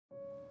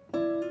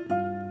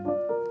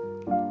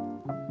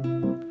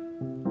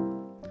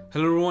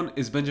Hello everyone,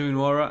 it's Benjamin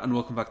Wara and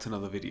welcome back to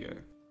another video.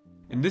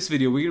 In this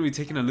video we're going to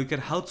be taking a look at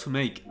how to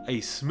make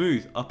a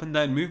smooth up and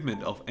down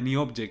movement of any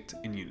object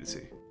in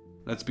Unity.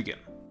 Let's begin.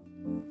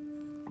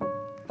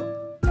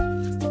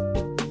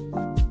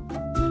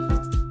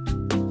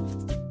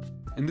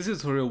 In this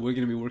tutorial we're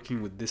going to be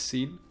working with this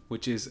scene,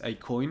 which is a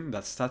coin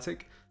that's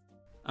static,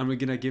 and we're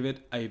going to give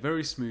it a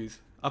very smooth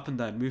up and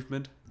down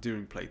movement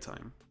during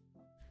playtime.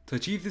 To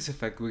achieve this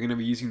effect we're going to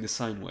be using the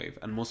sine wave,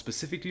 and more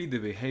specifically the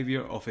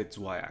behavior of its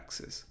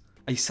y-axis.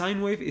 A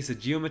sine wave is a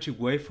geometric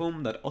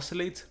waveform that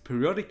oscillates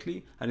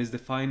periodically and is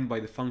defined by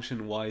the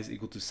function y is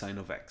equal to sine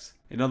of x.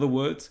 In other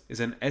words,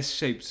 it's an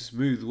S-shaped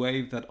smooth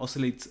wave that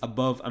oscillates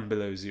above and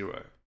below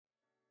zero.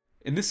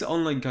 In this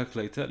online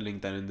calculator,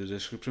 linked down in the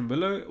description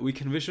below, we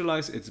can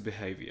visualize its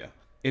behavior.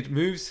 It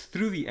moves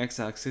through the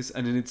x-axis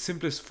and in its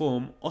simplest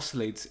form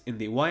oscillates in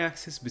the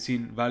y-axis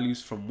between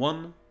values from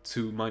 1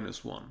 to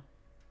 -1.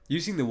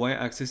 Using the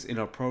y-axis in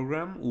our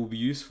program will be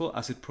useful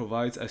as it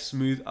provides a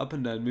smooth up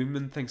and down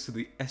movement thanks to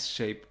the S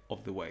shape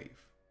of the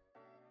wave.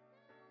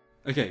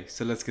 Okay,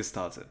 so let's get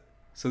started.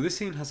 So this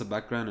scene has a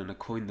background and a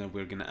coin that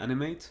we're going to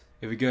animate.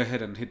 If we go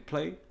ahead and hit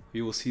play,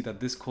 you will see that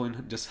this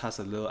coin just has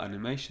a little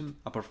animation.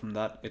 Apart from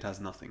that, it has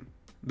nothing.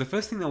 The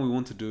first thing that we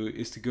want to do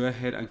is to go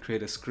ahead and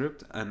create a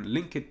script and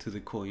link it to the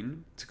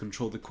coin to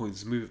control the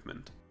coin's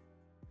movement.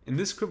 In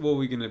this script what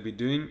we're going to be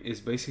doing is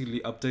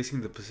basically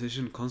updating the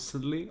position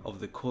constantly of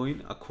the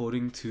coin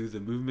according to the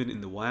movement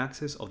in the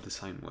y-axis of the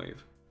sine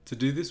wave. To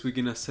do this we're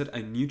going to set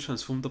a new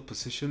transformed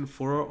position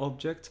for our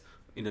object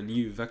in a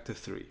new vector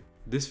 3.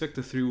 This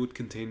vector 3 would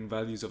contain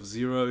values of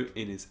 0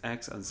 in its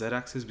x and z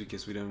axis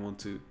because we don't want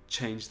to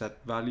change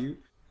that value.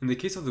 In the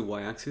case of the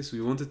y-axis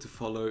we wanted to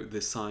follow the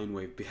sine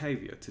wave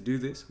behavior. To do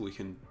this we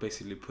can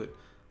basically put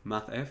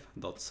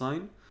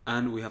mathf.sine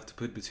and we have to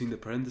put between the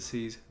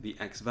parentheses the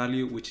x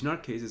value, which in our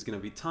case is going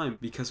to be time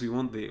because we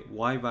want the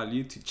y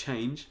value to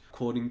change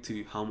according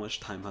to how much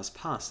time has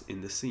passed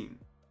in the scene.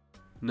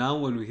 Now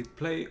when we hit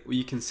play,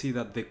 you can see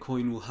that the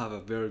coin will have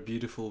a very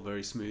beautiful,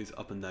 very smooth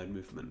up and down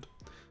movement.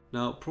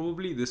 Now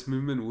probably this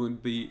movement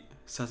won't be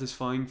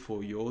satisfying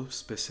for your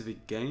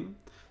specific game,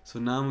 so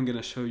now I'm going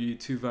to show you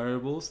two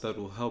variables that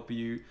will help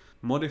you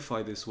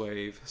modify this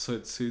wave so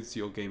it suits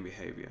your game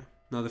behavior.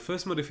 Now the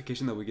first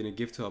modification that we're going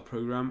to give to our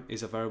program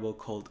is a variable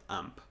called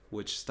amp,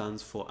 which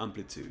stands for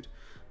amplitude.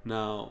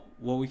 Now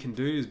what we can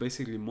do is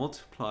basically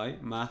multiply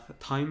math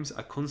times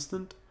a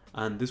constant,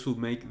 and this will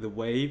make the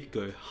wave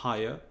go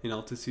higher in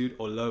altitude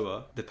or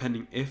lower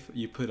depending if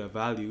you put a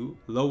value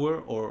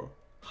lower or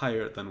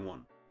higher than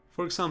 1.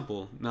 For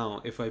example, now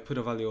if I put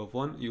a value of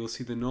 1, you will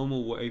see the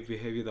normal wave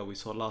behavior that we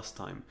saw last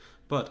time,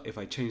 but if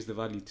I change the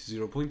value to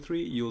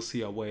 0.3 you'll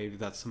see a wave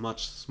that's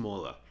much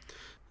smaller.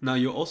 Now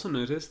you'll also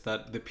notice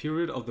that the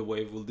period of the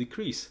wave will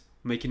decrease,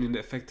 making it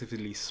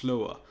effectively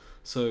slower.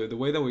 So the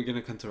way that we're going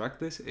to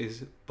counteract this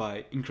is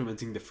by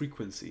incrementing the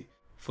frequency.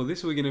 For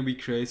this we're going to be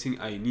creating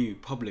a new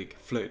public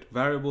float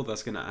variable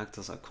that's going to act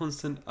as a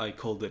constant. I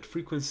called it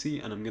frequency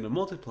and I'm going to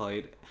multiply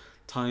it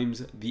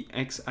times the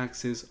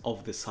x-axis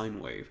of the sine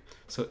wave.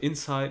 So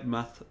inside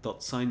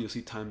math.sine you'll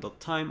see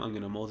time.time. I'm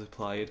going to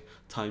multiply it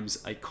times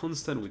a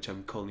constant which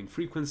I'm calling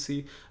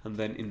frequency, and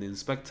then in the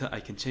inspector I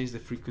can change the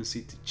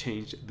frequency to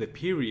change the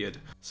period.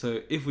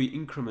 So if we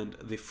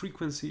increment the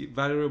frequency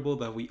variable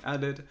that we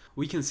added,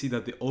 we can see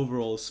that the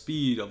overall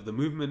speed of the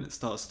movement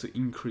starts to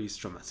increase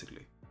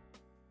dramatically.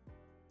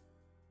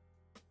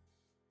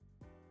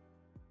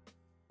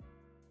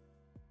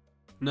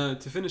 Now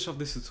to finish off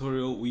this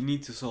tutorial we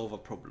need to solve a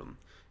problem.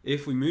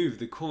 If we move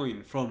the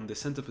coin from the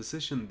center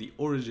position, the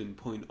origin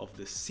point of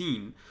the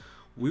scene,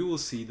 we will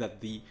see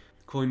that the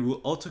coin will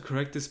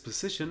autocorrect its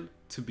position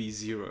to be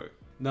 0.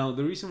 Now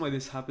the reason why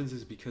this happens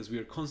is because we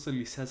are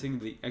constantly setting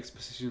the x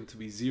position to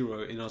be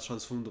 0 in our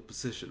transformed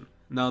position.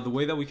 Now the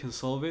way that we can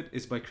solve it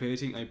is by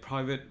creating a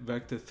private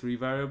vector 3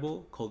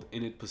 variable called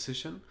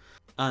initPosition.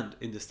 And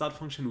in the start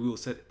function we will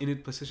set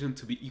initPosition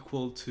to be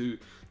equal to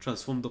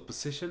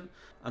transformed.position,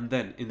 and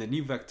then in the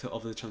new vector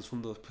of the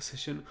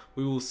transformed.position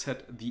we will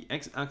set the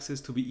x-axis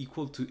to be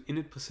equal to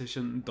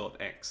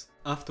initPosition.x.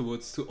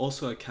 Afterwards, to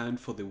also account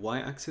for the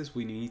y-axis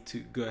we need to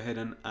go ahead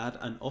and add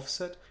an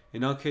offset.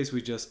 In our case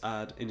we just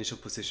add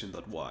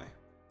initialPosition.y,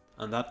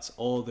 and that's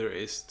all there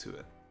is to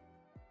it.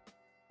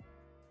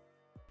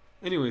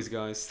 Anyways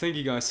guys, thank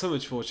you guys so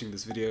much for watching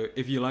this video.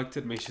 If you liked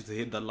it, make sure to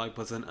hit that like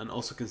button and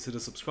also consider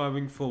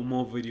subscribing for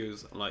more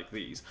videos like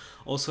these.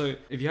 Also,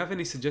 if you have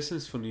any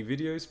suggestions for new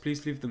videos,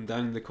 please leave them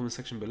down in the comment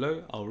section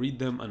below. I'll read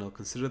them and I'll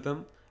consider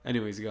them.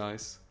 Anyways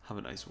guys, have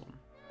a nice one.